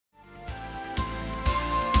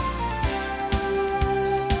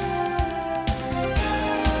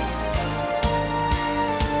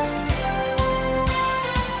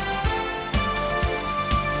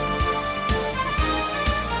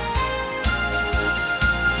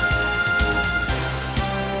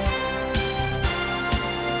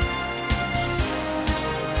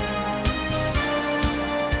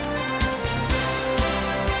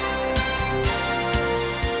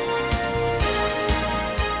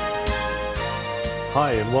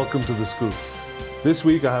Hi, and welcome to The Scoop. This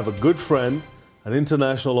week I have a good friend, an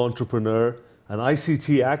international entrepreneur, an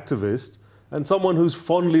ICT activist, and someone who's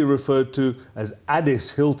fondly referred to as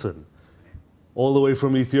ADDIS HILTON. All the way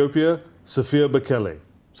from Ethiopia, SOPHIA BEKELE.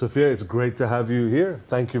 SOPHIA, it's great to have you here.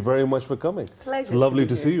 Thank you very much for coming. Pleasure. It's lovely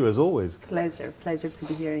to see you as always. Pleasure to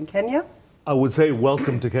be here in Kenya. I would say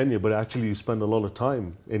welcome to Kenya, but actually you spend a lot of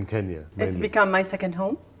time in Kenya. Mainly. It's become my second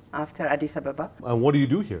home after Addis Ababa. And what do you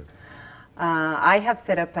do here? I have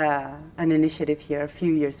set up an initiative here a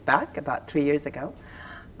few years back, about 3 years ago,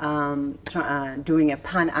 doing a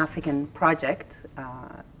Pan-African project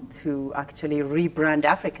to actually rebrand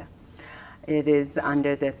Africa. It is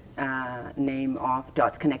under the name of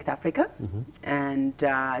 .Connect Africa, and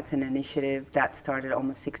it's an initiative that started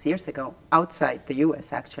almost 6 years ago, outside the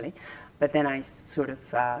US actually, but then I sort of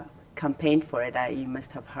campaigned for it. You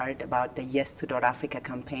must have heard about the Yes to .Africa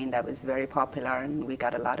campaign that was very popular, and we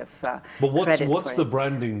got a lot of But what's the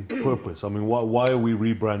branding purpose? I mean, why are we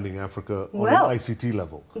rebranding Africa on an ICT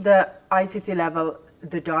level? The ICT level,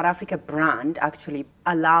 the .Africa brand actually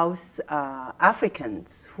allows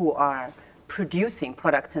Africans who are producing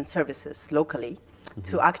products and services locally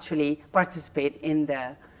to actually participate in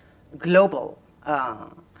the global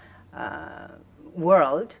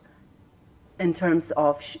world in terms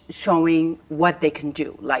of showing what they can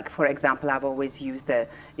do. Like, for example, I've always used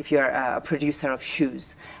if you're a producer of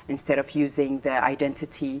shoes, instead of using the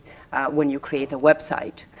identity when you create a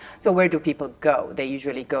website. So where do people go? They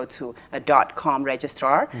usually go to a .com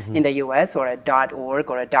registrar in the US, or a .org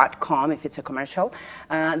or a .com if it's a commercial.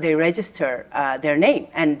 They register their name,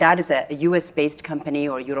 and that is a US-based company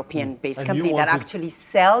or European-based company that actually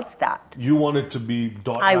sells that. You want it to be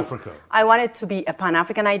 .Africa? I want it to be a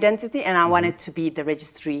Pan-African identity, and I want it to be the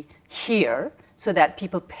registry here so that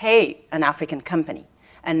people pay an African company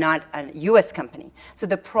and not a US company. So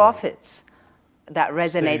the profits that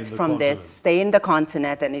resonates from this stay in the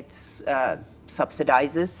continent, and it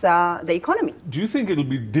subsidizes the economy. Do you think it'll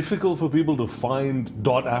be difficult for people to find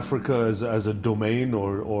 .Africa as a domain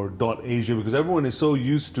or .Asia, because everyone is so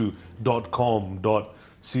used to .com,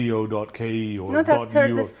 .co.ke or Not after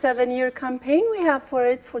 .eu. the 7-year campaign we have for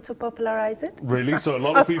it to popularize it. Really? So a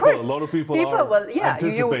lot of people are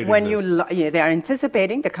anticipating they are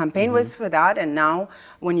anticipating. The campaign was for that, and now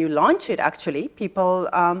when you launch it, actually, people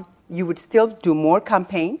you would still do more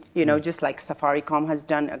campaign, just like Safaricom has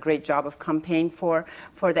done a great job of campaign for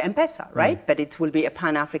the M-Pesa, right? But it will be a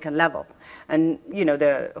Pan-African level. And,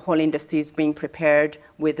 the whole industry is being prepared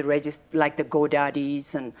with like the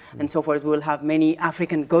GoDaddies and so forth. We'll have many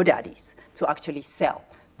African GoDaddies to actually sell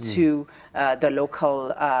to the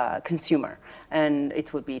local consumer. And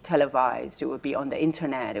it will be televised, it will be on the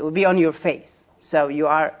internet, it will be on your face. So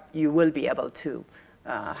you will be able to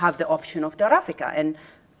have the option of .Africa. And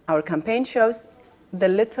our campaign shows the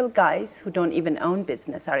little guys who don't even own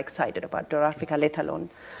business are excited about .Africa, let alone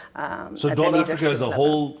so .Africa as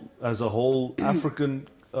a whole African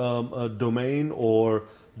domain, or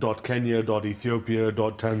 .Kenya, .Ethiopia,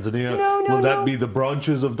 .Tanzania? Will that be the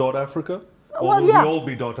branches of .Africa? Or will we all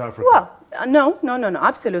be .Africa? Well, no,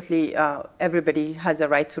 absolutely. Everybody has a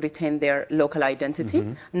right to retain their local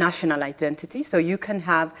identity, national identity. So you can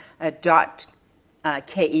have a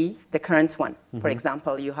 .ke, the current one. For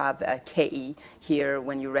example, you have a KE here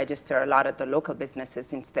when you register a lot of the local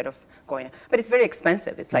businesses instead of going. But it's very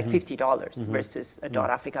expensive. It's like $50 versus a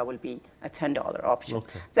 .Africa will be a $10 option.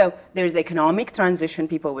 Okay. So there's economic transition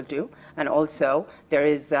people will do, and also there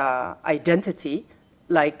is identity.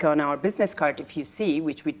 Like on our business card, if you see,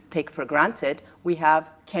 which we take for granted, we have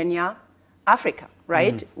Kenya, Africa,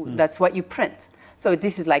 right? That's what you print. So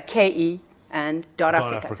this is like KE and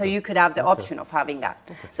 .Africa. So you could have the option of having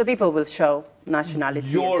that. So people will show nationality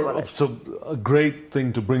as well. So a great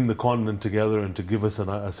thing to bring the continent together and to give us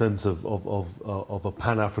a sense of a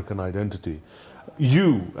Pan-African identity.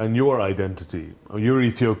 You and your identity, you're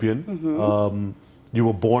Ethiopian. You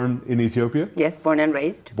were born in Ethiopia? Yes, born and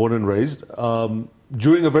raised. Born and raised.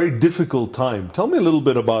 During a very difficult time. Tell me a little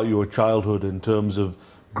bit about your childhood in terms of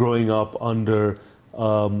growing up under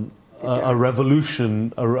a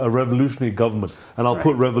revolutionary government, and I'll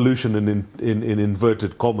put revolution in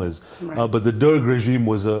inverted commas. But the Derg regime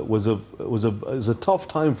was a tough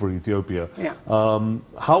time for Ethiopia. Yeah.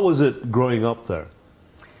 How was it growing up there?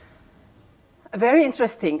 Very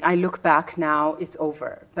interesting. I look back now; it's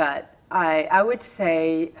over. But I would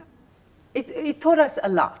say it taught us a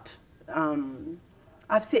lot.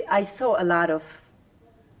 I saw a lot of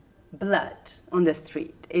blood on the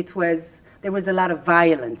street. There was a lot of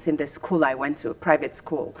violence in the school I went to, a private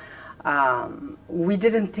school. We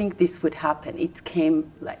didn't think this would happen. It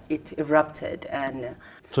came, it erupted. And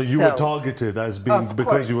So you were targeted as being,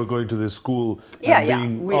 because you were going to this school and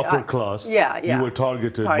being upper class, you were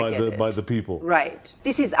targeted by the people. Right.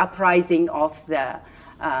 This is uprising of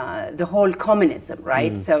the whole communism,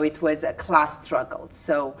 right? So it was a class struggle.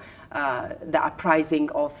 So the uprising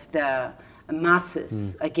of the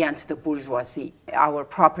masses against the bourgeoisie. Our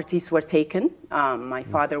properties were taken. My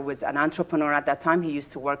father was an entrepreneur at that time. He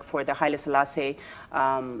used to work for the Haile Selassie,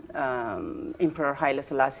 Emperor Haile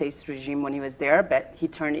Selassie's regime when he was there, but he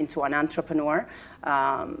turned into an entrepreneur.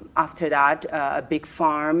 After that, a big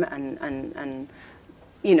farm and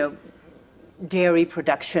you know, dairy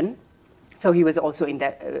production. So he was also in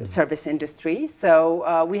the service industry.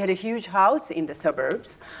 So we had a huge house in the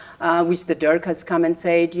suburbs, which the Dirk has come and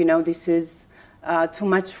said, you know, this is too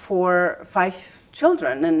much for 5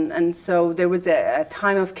 children. And so there was a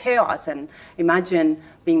time of chaos. And imagine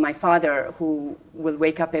being my father, who will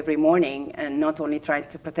wake up every morning and not only trying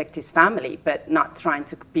to protect his family, but not trying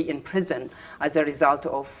to be in prison as a result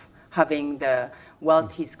of having the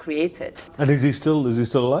wealth he's created. And is he still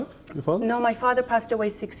alive, your father? No, my father passed away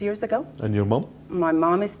 6 years ago. And your mom? My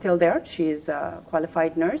mom is still there. She is a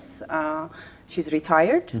qualified nurse. She's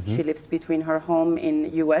retired. She lives between her home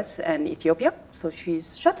in US and Ethiopia. So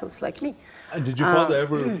she's shuttles like me. And did your father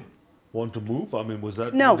ever want to move? I mean, was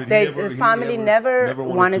that... No, the family never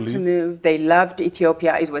wanted to move. They loved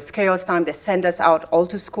Ethiopia. It was chaos time. They sent us out all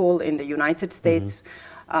to school in the United States.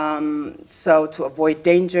 So to avoid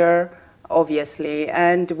danger, obviously,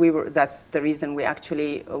 and that's the reason we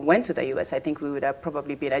actually went to the US. I think we would have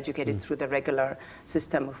probably been educated through the regular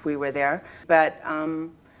system if we were there. But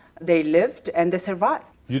they lived and they survived.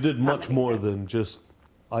 You did much more than just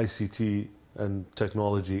ICT and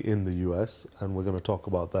technology in the US, and we're going to talk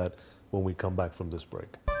about that when we come back from this break.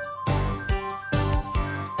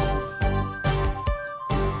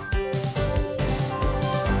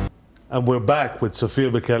 And we're back with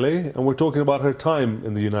SOPHIA BEKELE, and we're talking about her time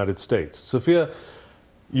in the United States. SOPHIA,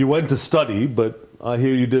 you went to study, but I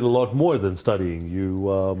hear you did a lot more than studying.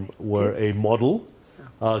 You were a model.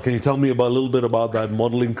 Can you tell me a little bit about that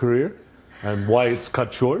modeling career and why it's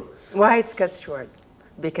cut short? Why it's cut short?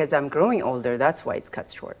 Because I'm growing older, that's why it's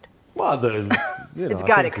cut short. Well, then, you know,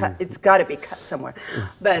 it's got to be cut somewhere.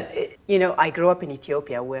 But, you know, I grew up in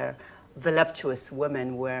Ethiopia where voluptuous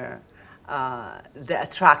women were the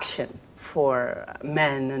attraction for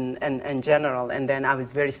men and in general. And then I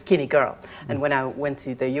was a very skinny girl. And when I went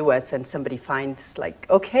to the US and somebody finds like,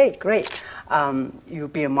 okay, great, you'll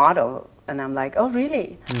be a model. And I'm like, oh,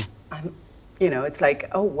 really? You know, it's like,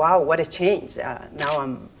 oh, wow, what a change. Now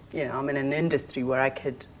I'm in an industry where I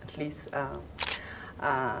could at least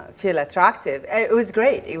feel attractive. It was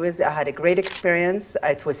great. I had a great experience.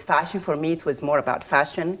 It was fashion for me. It was more about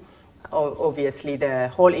fashion. Obviously, the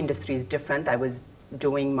whole industry is different. I was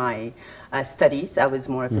doing my studies. I was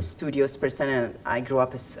more of a studious person, and I grew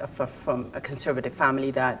up from a conservative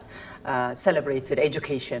family that celebrated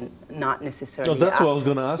education, not necessarily. Oh, that's what I was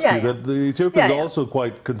going to ask you. That the Ethiopians are also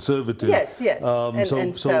quite conservative. Yes.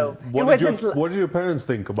 So what did your parents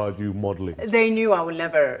think about you modeling? They knew I would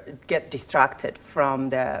never get distracted from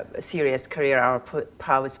the serious career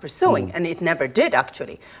I was pursuing, and it never did,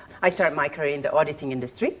 actually. I started my career in the auditing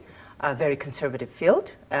industry, a very conservative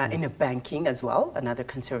field, in a banking as well, another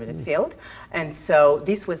conservative field. And so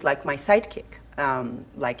this was like my sidekick,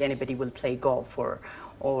 like anybody will play golf or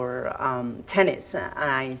tennis. And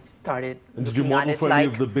I started. And did you model for any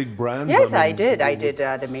of the big brands? Yes, I did. I did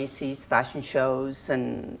the Macy's fashion shows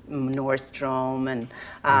and Nordstrom, and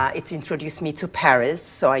it introduced me to Paris.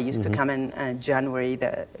 So I used to come in January,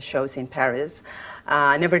 the shows in Paris.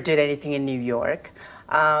 I never did anything in New York.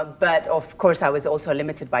 But of course, I was also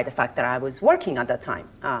limited by the fact that I was working at that time,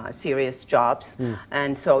 serious jobs.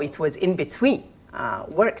 And so it was in between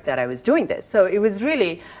work that I was doing this. So it was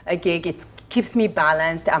really a gig. It keeps me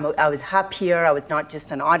balanced. I was happier. I was not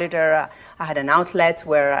just an auditor. I had an outlet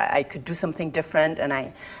where I could do something different. And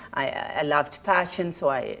I loved fashion, so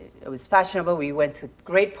it was fashionable. We went to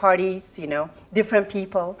great parties, you know, different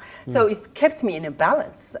people. So it kept me in a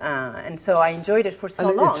balance. And so I enjoyed it for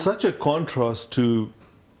so long. It's such a contrast to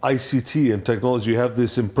ICT and technology. You have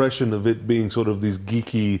this impression of it being sort of these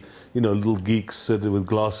geeky, you know, little geeks with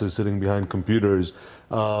glasses sitting behind computers.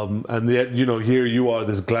 And yet, you know, here you are,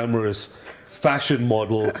 this glamorous fashion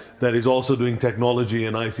model that is also doing technology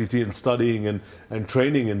and ICT and studying and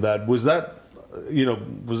training in that. Was that, you know,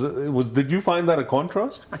 did you find that a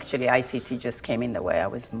contrast? Actually, ICT just came in the way. I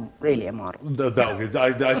was really a model.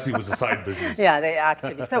 ICT was a side business. Yeah,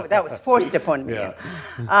 so that was forced upon me. Yeah.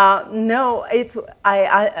 No,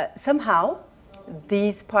 somehow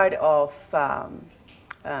this part of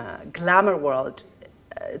glamour world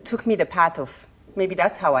took me the path of Maybe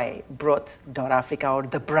that's how I brought Dot Africa, or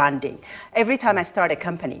the branding. Every time I start a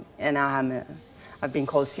company, and I've been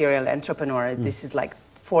called serial entrepreneur, this is like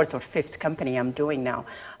 4th or 5th company I'm doing now.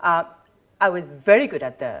 I was very good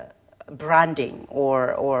at the branding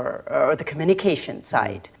or the communication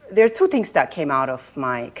side. There are 2 things that came out of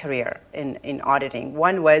my career in auditing.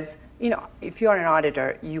 One was, you know, if you're an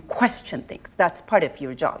auditor, you question things. That's part of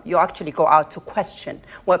your job. You actually go out to question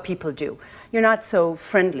what people do. You're not so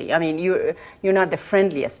friendly. I mean, you're not the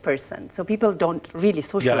friendliest person. So people don't really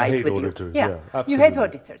socialize with auditors, you. yeah, absolutely. You hate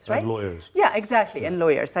auditors, right? And lawyers. Yeah, exactly. And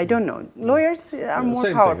lawyers. I don't know. Lawyers are more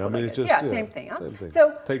same powerful. Thing. I mean, it's just, same thing. Huh? Same thing.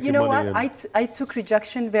 So Take you know what? I took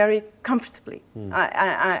rejection very comfortably.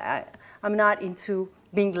 I'm not into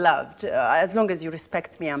being loved. As long as you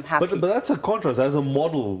respect me, I'm happy. But that's a contrast. As a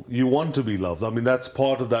model, you want to be loved. I mean, that's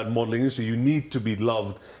part of that modeling industry. You need to be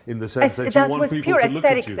loved in the sense that you want people to look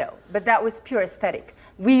at you. Though. But that was pure aesthetic.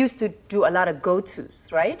 We used to do a lot of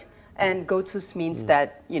go-tos, right? And go-tos means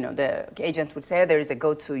that, you know, the agent would say, there is a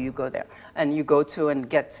go-to, you go there. And you go to and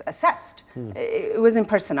get assessed. It wasn't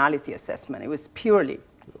personality assessment. It was purely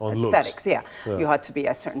on aesthetics, looks. Yeah. You had to be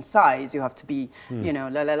a certain size, you have to be, you know,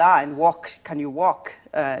 and walk, can you walk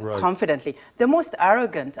confidently? The most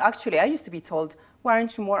arrogant, actually, I used to be told, why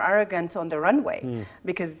aren't you more arrogant on the runway?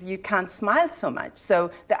 Because you can't smile so much.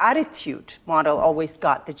 So the attitude model always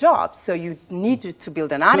got the job. So you needed to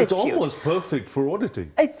build an attitude. So it's almost perfect for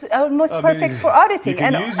auditing. It's almost perfect for auditing. You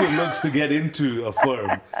can use your looks to get into a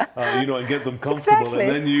firm, you know, and get them comfortable,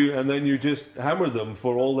 exactly. and then you just hammer them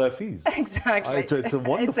for all their fees. Exactly. It's a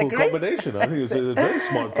wonderful combination. I think it's a very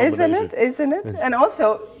smart combination. Isn't it? And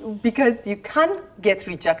also, because you can't get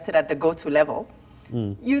rejected at the go-to level,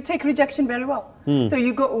 you take rejection very well. So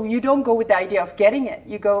you don't go with the idea of getting it.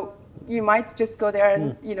 You might just go there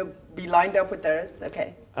and you know, be lined up with the rest.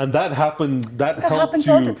 Okay. And that happened. That helped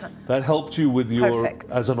you. All the time. That helped you with your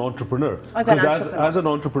as an entrepreneur. Because as an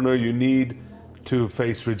entrepreneur, you need to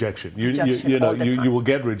face rejection. You will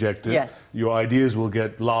get rejected. Yes. Your ideas will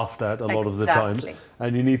get laughed at a lot of the times,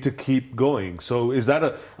 and you need to keep going. So is that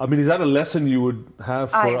a lesson you would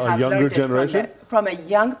have for a younger generation? From a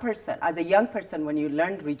young person, as a young person, when you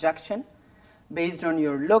learned rejection based on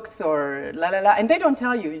your looks or and they don't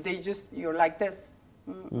tell you, you're like this.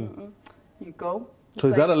 You go. So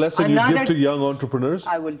is that a lesson you give to young entrepreneurs?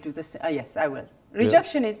 I will do this. Yes, I will.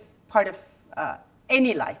 Rejection is part of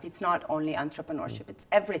any life. It's not only entrepreneurship, it's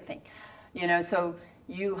everything. You know, so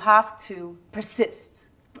you have to persist.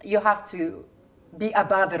 You have to be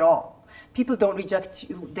above it all. People don't reject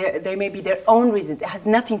you. There may be their own reason. It has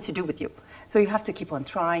nothing to do with you. So you have to keep on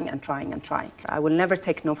trying and trying and trying. I will never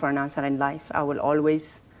take no for an answer in life. I will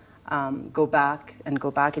always go back and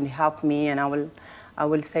help me, and I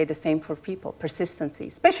will say the same for people. Persistency,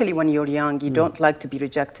 especially when you're young, you don't like to be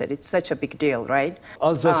rejected. It's such a big deal, right?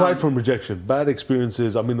 Aside from rejection, bad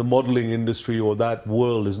experiences. I mean, the modeling industry or that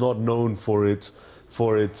world is not known for its.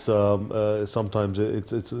 Sometimes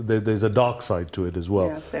there's a dark side to it as well.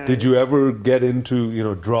 Yes, Did you ever get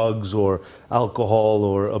into drugs or alcohol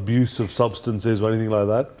or abuse of substances or anything like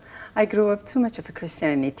that? I grew up too much of a Christian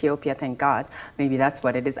in Ethiopia, thank God. Maybe that's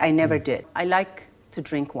what it is. I never did. I like to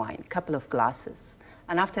drink wine, a couple of glasses.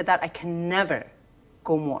 And after that, I can never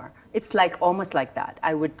go more. It's like almost like that.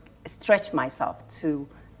 I would stretch myself to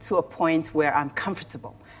a point where I'm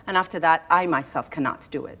comfortable. And after that, I myself cannot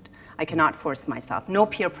do it. I cannot force myself. No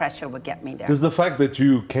peer pressure would get me there. Does the fact that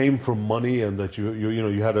you came from money and that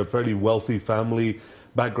you had a fairly wealthy family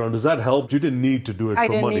background, does that help? You didn't need to do it for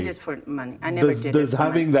money. I didn't need it for money. I never did it. Does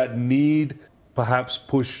having that need perhaps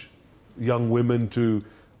push young women to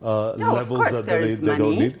levels that they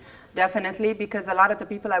don't need? Definitely, because a lot of the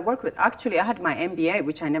people I work with, actually I had my MBA,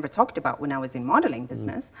 which I never talked about when I was in modeling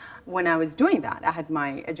business. When I was doing that, I had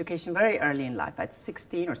my education very early in life. At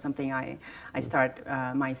 16 or something, I started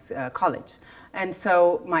my college. And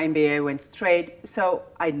so my MBA went straight. So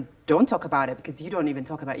I don't talk about it because you don't even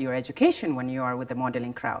talk about your education when you are with the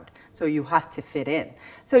modeling crowd. So you have to fit in.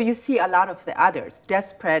 So you see a lot of the others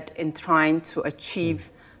desperate in trying to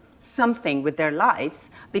achieve something with their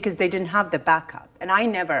lives because they didn't have the backup. And I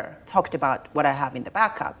never talked about what I have in the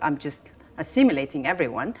backup. I'm just assimilating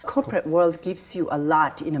everyone. Corporate world gives you a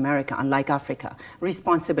lot in America, unlike Africa,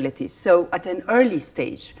 responsibilities. So at an early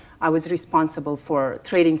stage, I was responsible for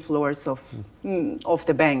trading floors of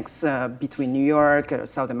the banks between New York,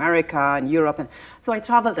 South America, and Europe. And so I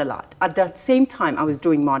traveled a lot. At that same time, I was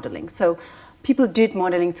doing modeling. So people did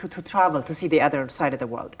modeling to travel, to see the other side of the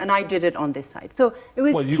world. And I did it on this side. So it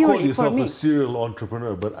was purely for me. Well, you call yourself a serial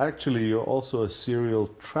entrepreneur, but actually you're also a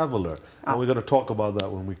serial traveler. And we're going to talk about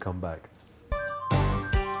that when we come back.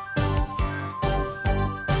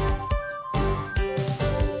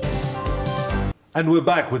 And we're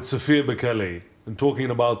back with Sophia BEKELE and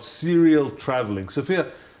talking about serial traveling.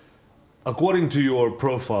 Sophia, according to your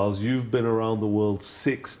profiles, you've been around the world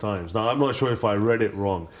 6 times. Now, I'm not sure if I read it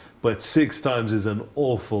wrong, but 6 times is an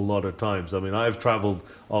awful lot of times. I mean, I've traveled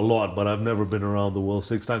a lot, but I've never been around the world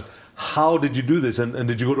 6 times. How did you do this? And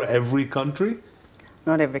did you go to every country?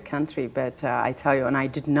 Not every country, but I tell you, and I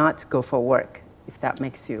did not go for work, if that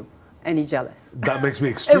makes you any jealous. That makes me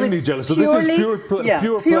extremely jealous. So this is pure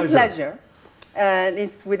pleasure. And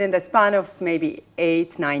it's within the span of maybe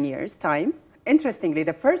 8, 9 years' time. Interestingly,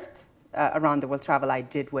 the first around the world travel I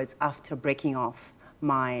did was after breaking off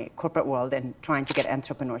my corporate world and trying to get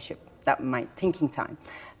entrepreneurship. That was my thinking time.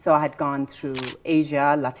 So I had gone through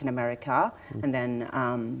Asia, Latin America, and then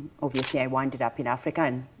obviously I winded up in Africa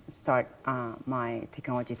and start my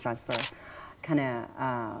technology transfer kind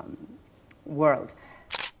of world.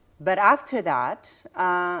 But after that,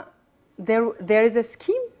 there is a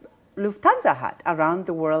scheme Lufthansa had around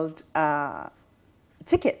the world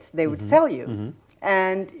ticket they would sell you.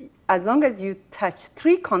 And as long as you touch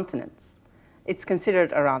 3 continents, it's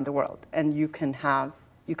considered around the world, and you can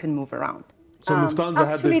move around. So Lufthansa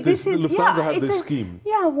had this scheme.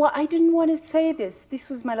 Yeah, well, I didn't want to say this. This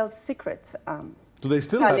was my little secret. Do they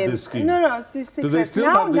still have this scheme? No, it's this secret. Do they still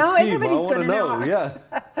have this scheme? Everybody's I want to know. Yeah.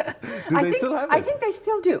 Do they still have it? I think they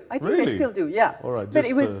still do. I think they still do. Yeah. All right. But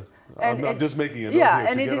it was. I'm just making a note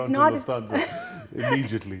here to get onto Lufthansa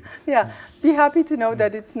immediately. Yeah. Be happy to know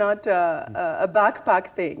that it's not a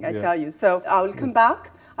backpack thing. I tell you. So I will come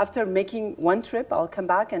back after making 1 trip. I'll come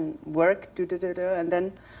back and work, and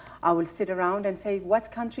then I will sit around and say, what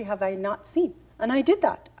country have I not seen? And I did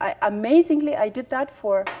that. Amazingly, I did that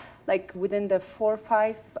for like within the 4 or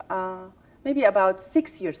 5, maybe about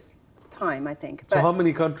 6 years time, I think. So how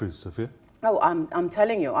many countries, Sophia? Oh, I'm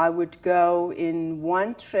telling you, I would go in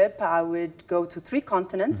 1 trip, I would go to 3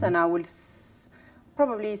 continents, and I would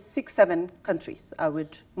probably 6, 7 countries I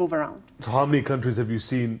would move around. So how many countries have you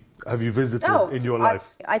seen, have you visited in your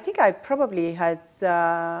life? I think I probably had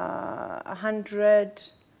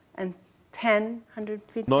 110,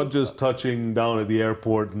 150. Not just touching down at the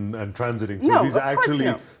airport and transiting through. No, these are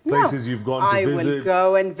actually places you've gone to visit. I will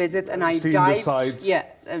go and visit, and I seen dived. The sites. Yeah,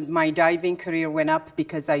 my diving career went up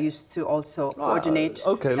because I used to also coordinate.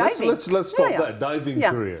 Okay, diving. let's stop that diving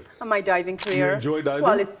career. My diving career. You enjoy diving?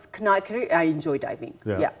 Well, it's not career. I enjoy diving.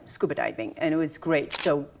 Yeah, scuba diving, and it was great.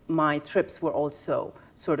 So my trips were also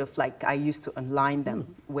sort of like I used to align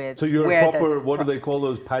them with. So you're a proper, what do they call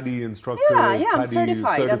those, PADI instructor? Yeah, I'm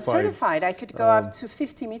certified. I'm certified. I could go up to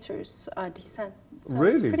 50 meters descent. So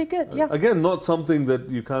really? It's pretty good, yeah. Again, not something that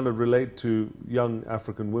you kind of relate to young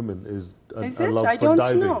African women is a love I for don't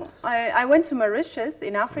diving. know. I went to Mauritius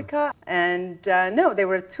in Africa, and no, they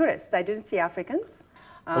were tourists. I didn't see Africans.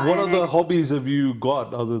 What other hobbies have you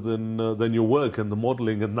got other than your work and the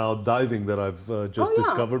modeling and now diving that I've just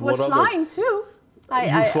discovered? Well, flying too.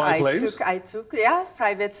 You fly planes? I took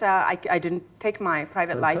private. I didn't take my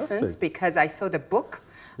private license because I saw the book.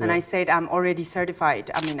 And I said, I'm already certified.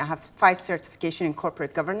 I mean, I have 5 certification in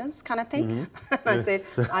corporate governance kind of thing. I said,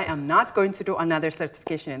 I am not going to do another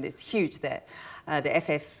certification in this huge, the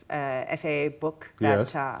FAA book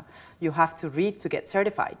that you have to read to get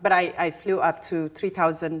certified. But I flew up to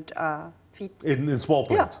 3,000 feet. In small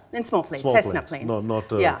planes? Yeah, in small planes, Cessna planes. Not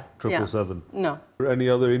 777. No. Any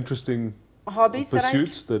other interesting hobbies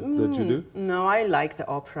pursuits that you do? No, I like the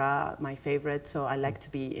opera, my favorite. So I like to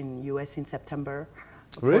be in US in September.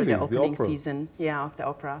 Really? For the opening season, of the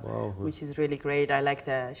opera, which is really great. I like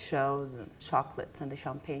the show, the chocolates and the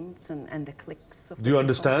champagnes and the clicks. Do you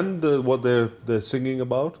understand what they're singing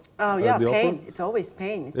about? Oh yeah, pain. Opera? It's always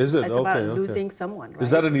pain. Is it? It's about losing someone. Right? Is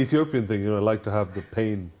that an Ethiopian thing? I like to have the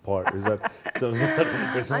pain part. Is that?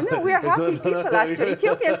 I know we are happy people. Actually,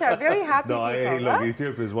 Ethiopians are very happy people. Hey, look,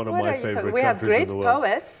 Ethiopia is one of my favorite we have countries great in the world.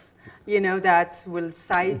 Poets. That will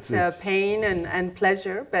cite pain and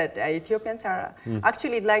pleasure, but Ethiopians are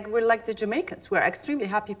actually we're like the Jamaicans. We're extremely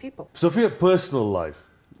happy people. Sophia, personal life.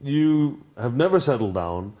 You have never settled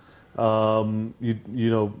down.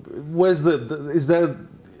 Is there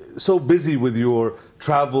so busy with your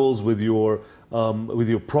travels, with your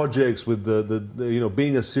projects, with the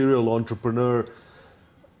being a serial entrepreneur?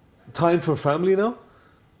 Time for family now?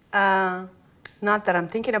 Not that I'm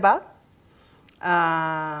thinking about.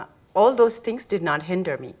 All those things did not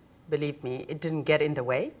hinder me. Believe me, it didn't get in the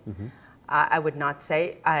way. I would not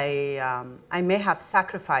say. I may have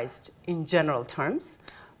sacrificed in general terms,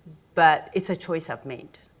 but it's a choice I've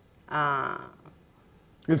made.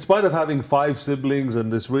 In spite of having 5 siblings and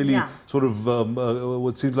this really sort of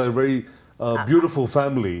what seems like a very beautiful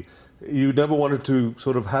family, you never wanted to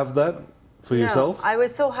sort of have that? for yourself? I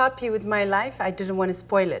was so happy with my life, I didn't want to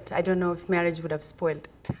spoil it. I don't know if marriage would have spoiled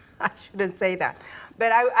it. I shouldn't say that.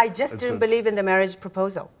 But I just didn't believe in the marriage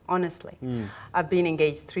proposal, honestly. I've been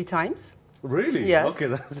engaged 3 times. Really? Yes. Okay,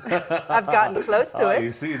 that's I've gotten close to it.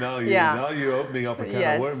 You see, now you're opening up a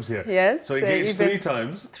can of worms here. Yes. So engaged 3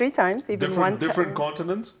 times? 3 times, even one time. Different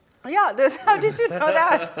continents? Yeah, how did you know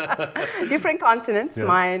that? Different continents,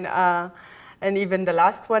 mine. And even the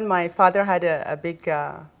last one, my father had a big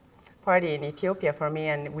party in Ethiopia for me,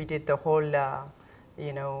 and we did the whole,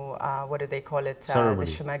 you know, what do they call it? Ceremony.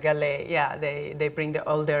 The shemagale. Yeah, they bring the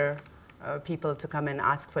older people to come and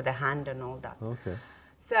ask for the hand and all that. Okay.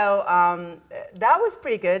 So that was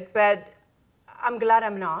pretty good, but I'm glad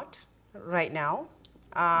I'm not right now.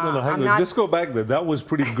 No, hang on. Just go back there. That was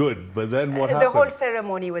pretty good, but then what happened? The whole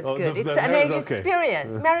ceremony was good. It's an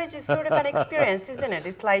experience. Marriage is sort of an experience, isn't it?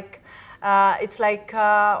 It's like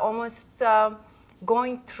almost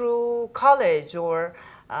going through college or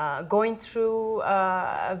going through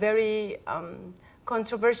a very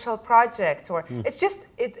controversial project, or it's just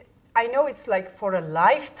I know it's like for a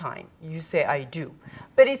lifetime. You say I do,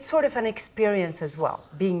 but it's sort of an experience as well,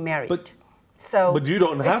 being married. But you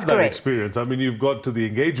don't have that experience. I mean, you've got to the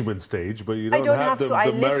engagement stage, but you don't have the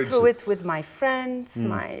I marriage. I lived through it with my friends,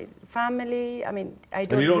 my family. I mean, I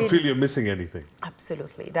don't. And you don't feel you're missing anything.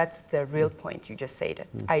 Absolutely, that's the real point. You just said it.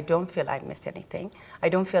 I don't feel I missed anything. I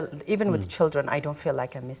don't feel, even with children, I don't feel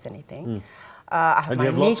like I missed anything. I have and you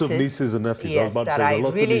have lots of nieces and nephews. Yes, that I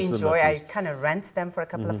really enjoy. I kind of rent them for a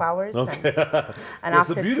couple of hours. Okay. And yes,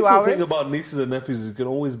 after 2 hours. the beautiful thing about nieces and nephews is you can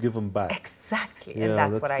always give them back. Exactly, and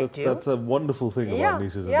that's what I do. That's a wonderful thing about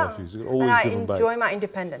nieces and nephews. You can always give them back. I enjoy my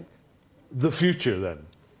independence. The future then.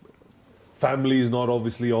 Family is not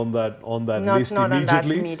obviously on that list not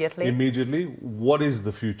immediately. Immediately. What is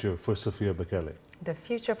the future for Sophia Bekele? The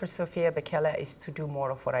future for Sophia Bekele is to do more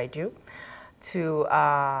of what I do. To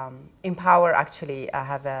empower, actually, I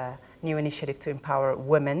have a new initiative to empower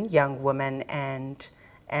women, young women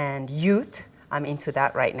and youth. I'm into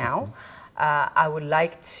that right now. I would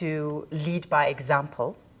like to lead by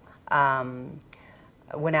example.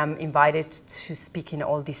 When I'm invited to speak in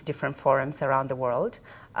all these different forums around the world,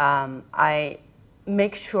 I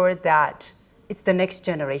make sure that it's the next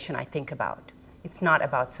generation I think about. It's not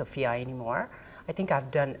about Sophia anymore. I think I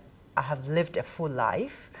have lived a full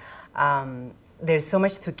life. There's so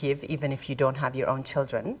much to give, even if you don't have your own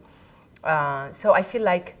children. So I feel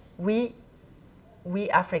like we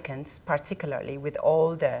Africans, particularly with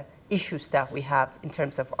all the issues that we have in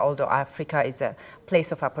terms of, although Africa is a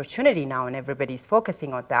place of opportunity now and everybody's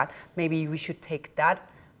focusing on that, maybe we should take that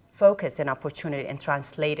focus and opportunity and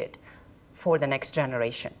translate it for the next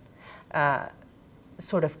generation.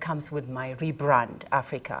 Sort of comes with my rebrand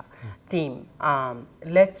Africa theme.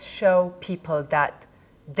 Let's show people that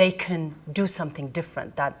they can do something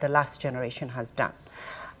different that the last generation has done.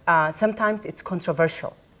 Sometimes it's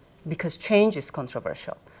controversial because change is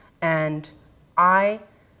controversial. And I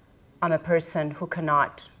am a person who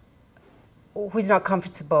is not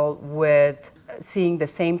comfortable with seeing the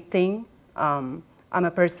same thing. I'm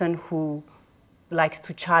a person who likes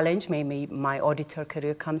to challenge. Maybe my auditor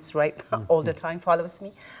career comes right all the time, follows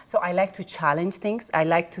me. So I like to challenge things. I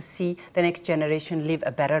like to see the next generation live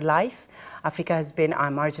a better life. Africa has been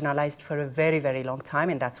marginalized for a very, very long time,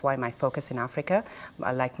 and that's why my focus in Africa.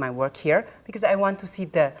 I like my work here because I want to see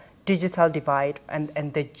the digital divide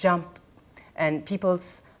and the jump and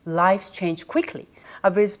people's lives change quickly. I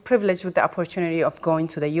was privileged with the opportunity of going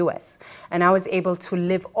to the US, and I was able to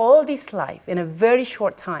live all this life in a very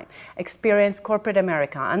short time, experience corporate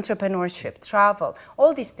America, entrepreneurship, travel,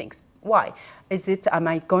 all these things. Why? Am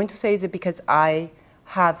I going to say, is it because I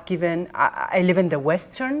live in the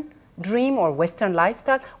Western dream or Western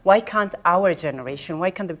lifestyle? Why can't our generation, why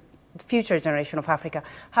can't the future generation of Africa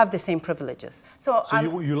have the same privileges? So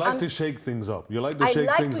you like to shake things up. You like to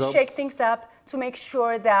shake things up to make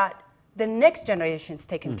sure that the next generation is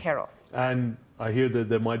taken care of. And I hear that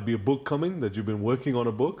there might be a book coming, that you've been working on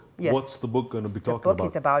a book. Yes. What's the book going to be talking about? The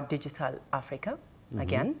book is about digital Africa,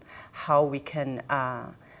 again, how we can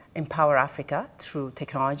empower Africa through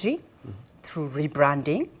technology, through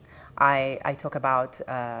rebranding. I talk about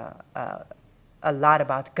a lot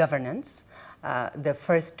about governance. The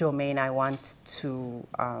first domain I want to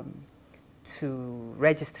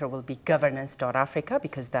register will be governance.africa,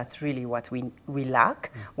 because that's really what we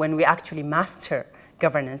lack. When we actually master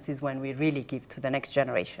governance is when we really give to the next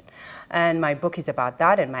generation. And my book is about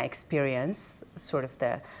that, and my experience, sort of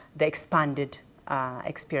the expanded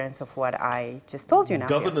experience of what I just told you now.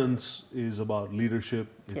 Governance is about leadership,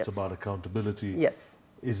 it's about accountability. Yes.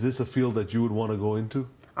 Is this a field that you would want to go into?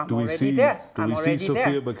 Do we see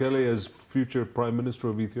SOPHIA BEKELE as future Prime Minister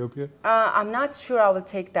of Ethiopia? I'm not sure I will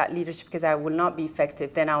take that leadership because I will not be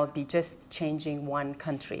effective. Then I will be just changing one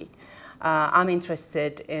country. I'm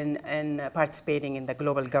interested in participating in the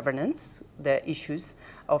global governance, the issues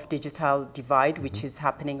of digital divide, which is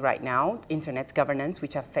happening right now, internet governance,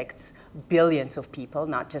 which affects billions of people,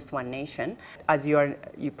 not just one nation. As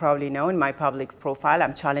you probably know, in my public profile,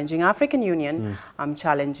 I'm challenging African Union, I'm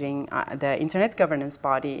challenging the Internet Governance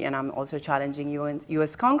Body, and I'm also challenging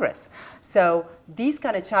US Congress. So these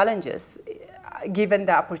kind of challenges, given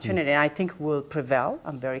the opportunity, and I think will prevail,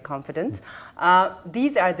 I'm very confident,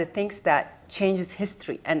 these are the things that changes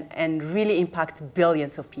history and really impacts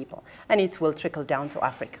billions of people, and it will trickle down to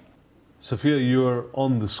Africa. SOPHIA, you're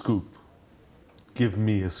on the scoop. Give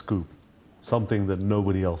me a scoop, something that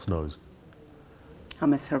nobody else knows.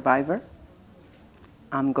 I'm a survivor.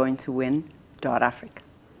 I'm going to win .Africa.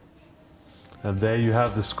 And there you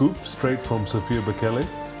have the scoop, straight from SOPHIA BEKELE,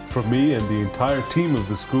 from me and the entire team of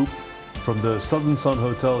The Scoop, from the Southern Sun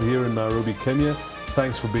Hotel here in Nairobi, Kenya.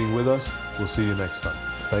 Thanks for being with us. We'll see you next time.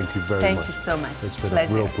 Thank you very much. Thank you so much. It's been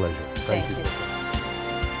pleasure. a real pleasure. Thank you.